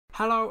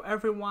Hello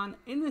everyone,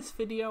 in this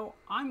video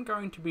I'm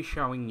going to be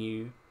showing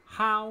you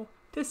how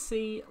to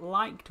see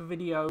liked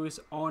videos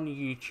on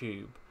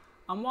YouTube,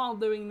 and while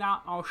doing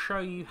that I'll show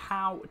you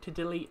how to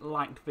delete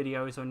liked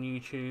videos on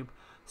YouTube.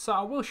 So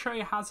I will show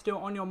you how to do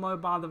it on your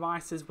mobile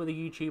devices with a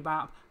YouTube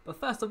app, but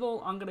first of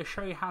all I'm going to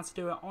show you how to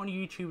do it on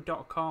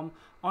youtube.com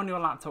on your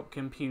laptop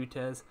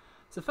computers.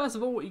 So first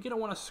of all, you're going to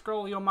want to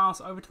scroll your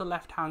mouse over to the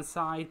left hand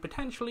side.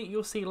 Potentially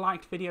you'll see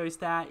liked videos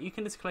there. You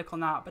can just click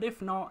on that, but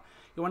if not,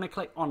 you want to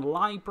click on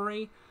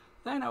library.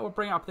 Then it will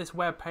bring up this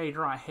web page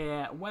right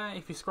here where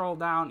if you scroll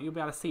down you'll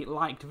be able to see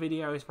liked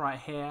videos right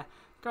here.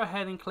 Go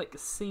ahead and click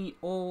see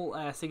all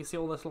so you can see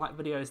all those liked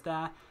videos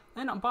there.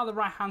 Then by the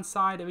right hand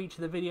side of each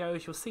of the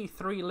videos you'll see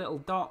three little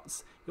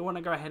dots. You want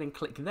to go ahead and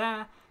click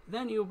there.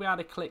 Then you'll be able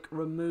to click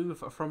remove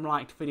from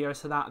liked videos,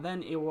 so that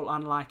then it will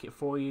unlike it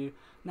for you.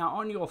 Now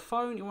on your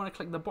phone you want to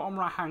click the bottom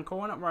right hand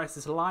corner where it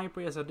says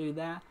library, as I do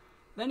there.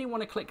 Then you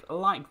want to click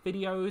like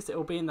videos. It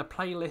will be in the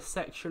playlist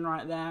section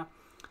right there.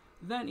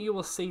 Then you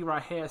will see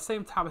right here,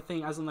 same type of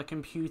thing as on the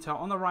computer.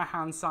 On the right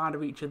hand side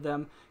of each of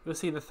them you'll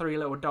see the three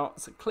little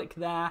dots. Click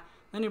there.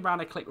 Then you're able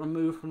to click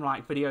remove from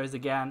like videos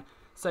again.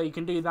 So you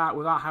can do that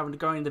without having to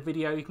go in the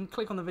video. You can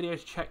click on the video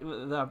to check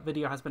that the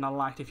video has been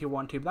unliked if you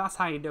want to, but that's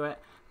how you do it.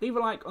 Leave a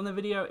like on the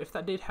video if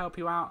that did help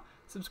you out.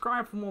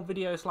 Subscribe for more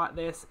videos like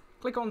this.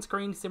 Click on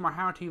screen to see my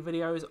how-to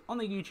videos on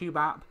the YouTube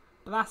app.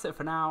 But that's it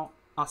for now.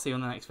 I'll see you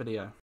on the next video.